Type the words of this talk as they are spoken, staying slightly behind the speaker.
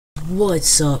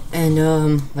What's up? And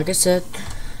like I said,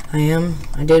 I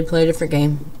did play a different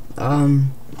game. I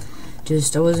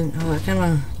was kind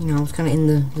of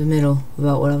in the middle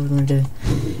about what I was gonna do,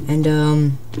 and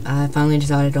I finally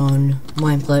decided on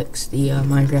Mineplex, the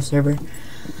Minecraft server.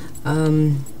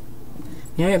 I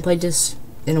haven't played this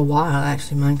in a while,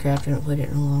 actually. Minecraft, I haven't played it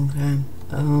in a long time.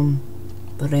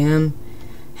 But I am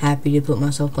happy to put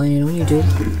myself playing it on YouTube.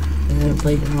 I haven't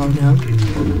played it in a long time.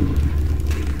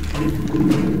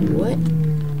 What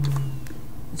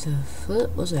the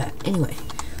flip was that? Anyway,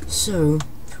 so we're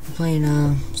playing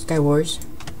Skywars,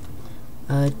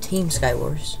 Team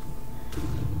Skywars.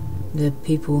 The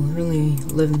people, really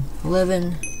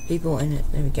 11 people in it.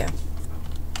 There we go.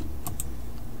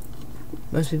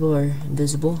 Most people are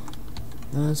invisible.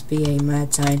 Let's be a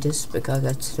mad scientist because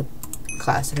that's the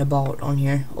class that I bought on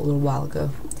here a little while ago.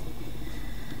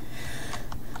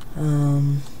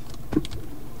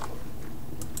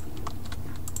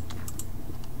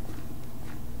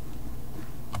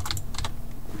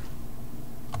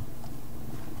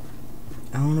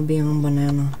 I want to be on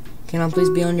banana. Can I please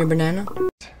be on your banana?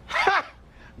 Ha!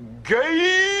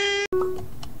 Gay!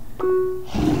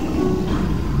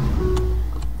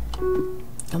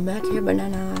 Come back here,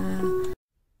 banana.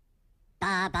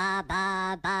 Ba ba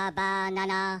ba ba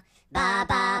banana. Ba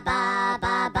ba ba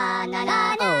ba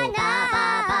banana. Oh, ba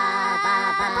ba ba ba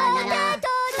banana.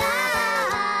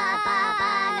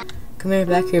 Come here,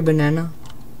 back here, banana.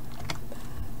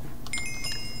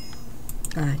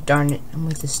 Ah, darn it. I'm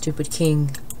with the stupid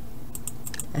king.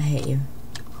 I hate you.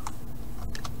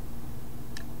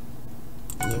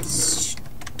 You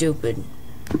stupid.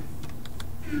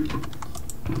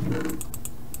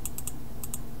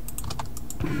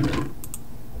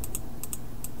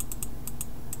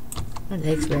 What the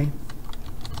heck's Ray?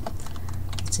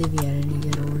 Let's see if he had any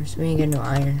good ores. We ain't got no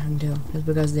iron until. It's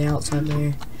because the outside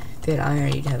layer. If you had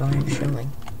iron, you'd have iron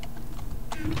showing.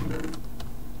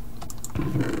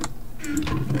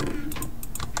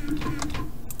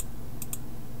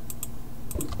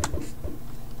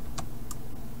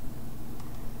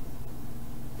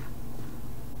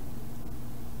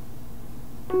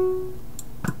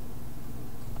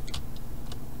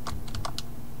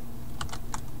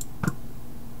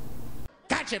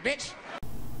 Gotcha, bitch!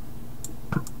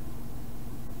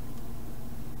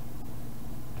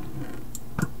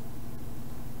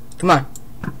 Come on.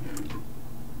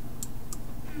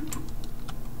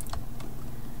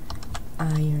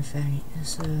 Ah, you're a fatty.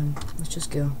 Let's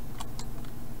just go.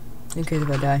 Who cares if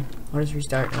I die? I'll just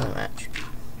restart another match.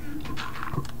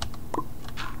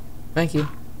 Thank you.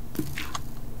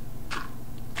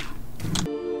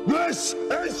 This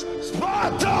is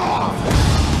Sparta!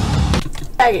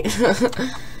 Faggot.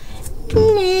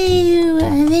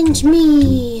 No, avenge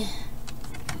me.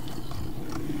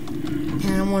 I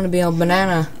don't want to be on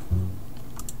banana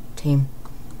team.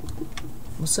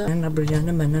 What's up?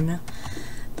 Banana.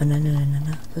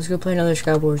 Let's go play another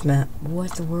Skywars map.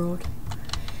 What the world?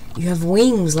 You have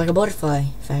wings like a butterfly,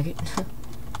 faggot.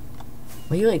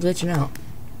 Well, you're like glitching out.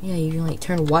 Yeah, you like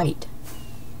turn white.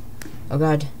 Oh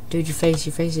god, dude, your face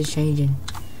is changing.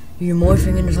 You're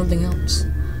morphing into something else.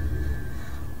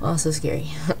 Oh, so scary.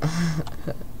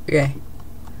 Okay.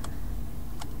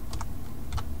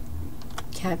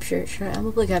 Capture. I'm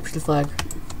gonna play capture the flag.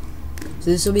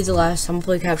 So this will be the last. I'm gonna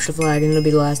play capture the flag, and it'll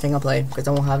be the last thing I play because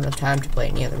I won't have enough time to play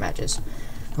any other matches.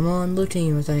 I'm on blue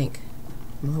team, I think.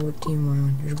 I don't know what team am I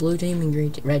on. There's blue team and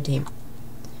red team.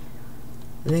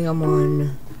 I think I'm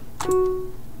on.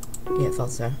 Yeah, it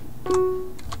felt so.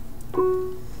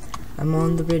 I'm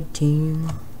on the red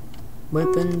team.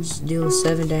 Weapons deal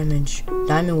 7 damage.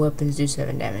 Diamond weapons do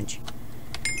 7 damage.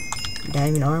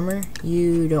 Diamond armor,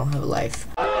 you don't have a life.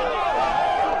 I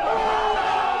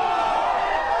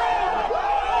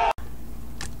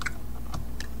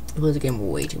play the game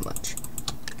way too much.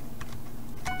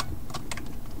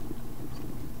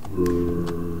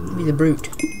 Be the brute.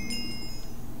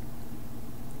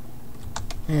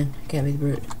 Man, I can't be the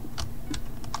brute.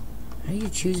 How are you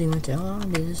choosing what to? Oh, I want to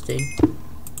be this dude.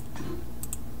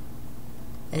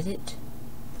 Edit.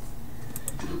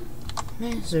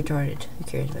 Man, this is retarded. Who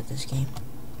cares about this game?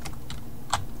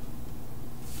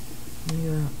 Let me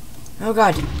go out. Oh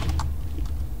god!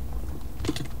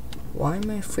 Why am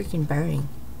I freaking burning?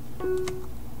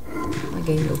 My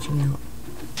game glitching out.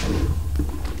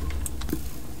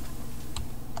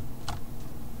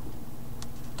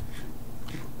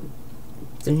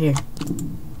 It's in here.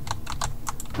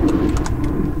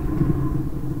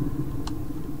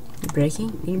 You breaking?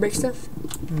 Can you break stuff?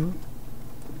 No.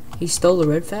 He stole the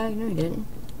red flag? No, he didn't.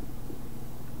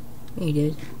 Yeah, he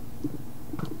did.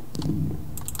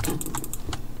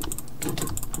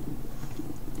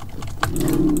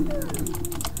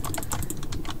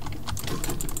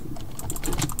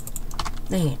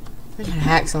 Dang it. I got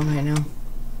hacks on right now.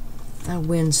 I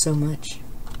win so much.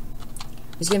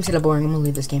 This game's kinda boring. I'm gonna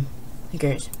leave this game. Who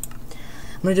cares?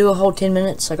 I'm gonna do a whole 10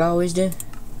 minutes like I always do.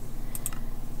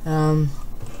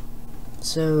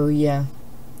 So yeah.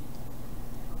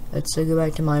 Let's go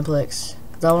back to Mineplex.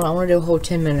 I want to do a whole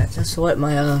 10 minutes. That's what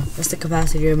my that's the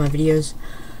capacity of my videos.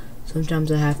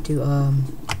 Sometimes I have to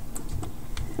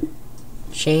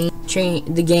change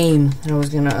the game that I was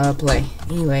gonna play.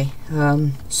 Anyway,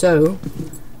 so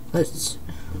let's.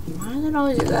 Why does it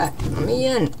always do that? Let me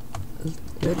in.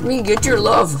 Let me get your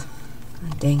love.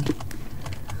 God dang.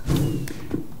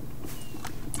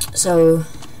 So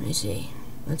let me see.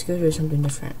 Let's go do something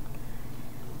different.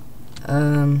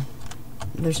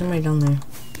 There's somebody down there.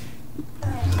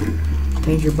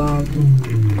 Painter Bob.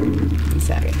 You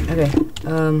faggot. Okay.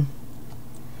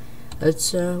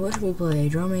 Let's, what should we play?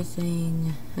 Draw my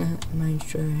thing. Mind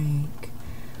Strike.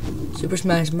 Super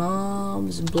Smash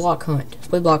Mobs. Block Hunt. Let's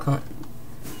play Block Hunt.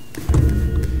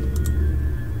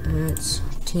 That's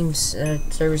Team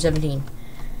Server 17.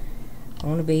 I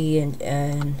want to be in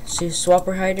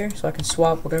Swapper Hider, so I can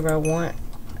swap whatever I want.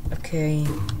 Okay.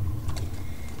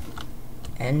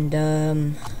 And,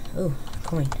 oh,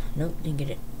 coin. Nope, didn't get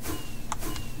it.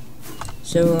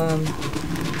 So,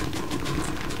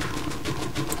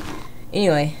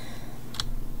 anyway,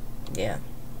 yeah.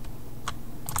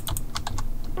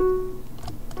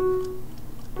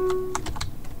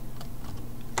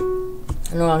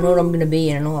 I know what I'm gonna be,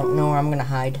 and I know where I'm gonna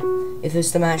hide. If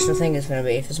it's the match I think it's gonna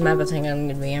be. If it's the map I think I'm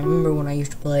gonna be. I remember when I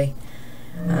used to play.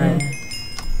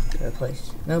 Other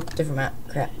place. Nope, different map.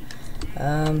 Crap.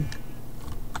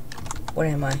 What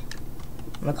am I?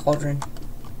 I'm a cauldron.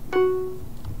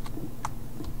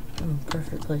 Oh,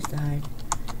 perfect place to hide.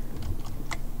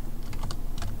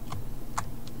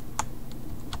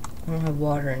 I don't have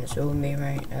water in it, so it wouldn't be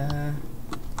right.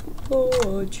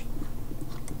 Torch.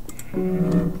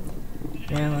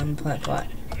 Now I'm plant pot.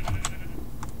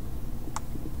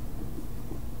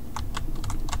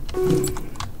 I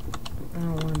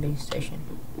don't want to be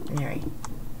stationary.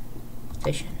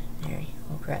 Stationary.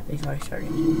 Oh crap, they've already started.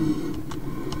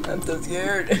 I'm so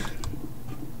scared.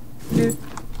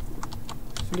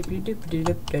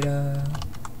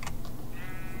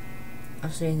 I'll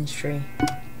stay in this tree.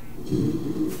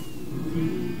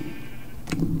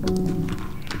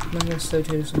 I'm not gonna slow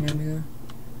turtles near me though.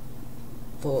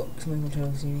 Fuck, somebody's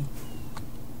gonna totally see me.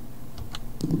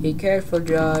 Be careful,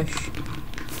 Josh.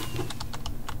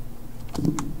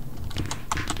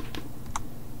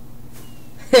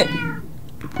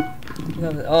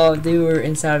 Oh, they were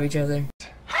inside of each other.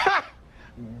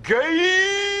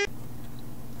 Gay!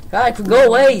 God, go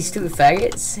away, you stupid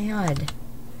faggots. God.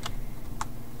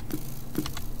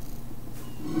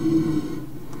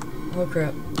 Oh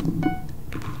crap.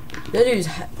 That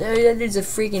dude's a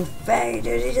freaking faggot,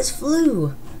 dude. He just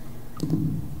flew.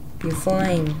 You're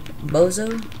flying,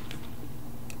 bozo.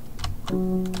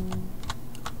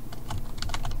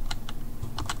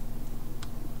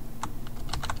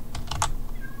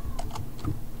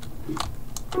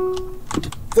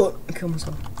 Fuck, I killed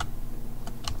myself.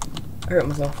 I hurt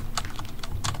myself.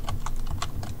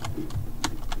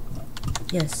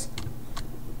 Yes.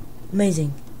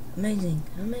 Amazing. Amazing.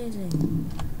 Amazing.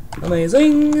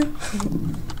 Amazing.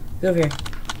 Get over here.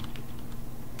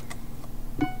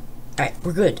 Alright,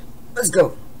 we're good. Let's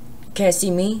go. Can't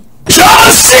see me?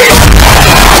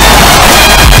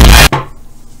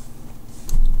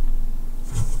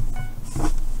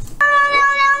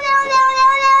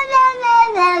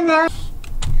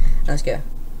 Let's go.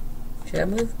 Should I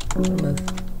move? I'll move.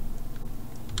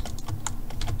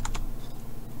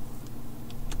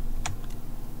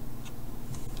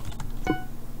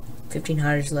 $15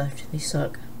 hiders left. They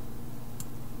suck.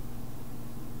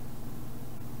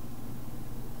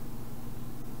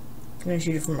 I'm gonna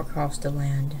shoot it from across the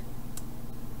land.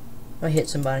 If I hit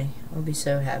somebody, I'll be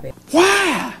so happy.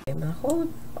 Wow!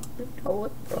 Hold it,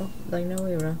 bro. Like, no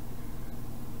way, bro.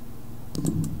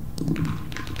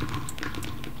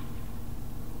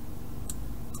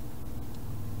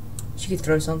 She could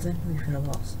throw something. We could have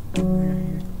lost.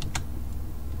 Run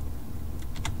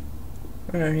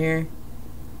out here.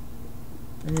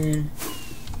 And then.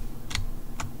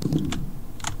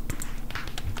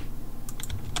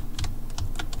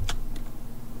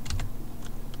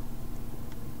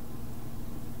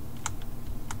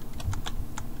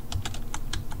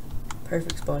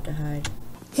 Perfect spot to hide.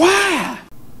 Wow!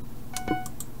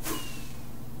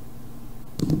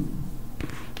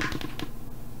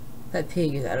 That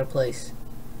pig is out of place.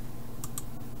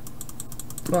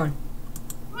 Come on.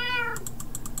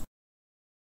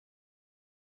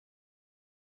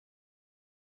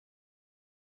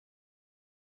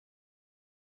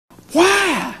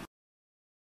 Why?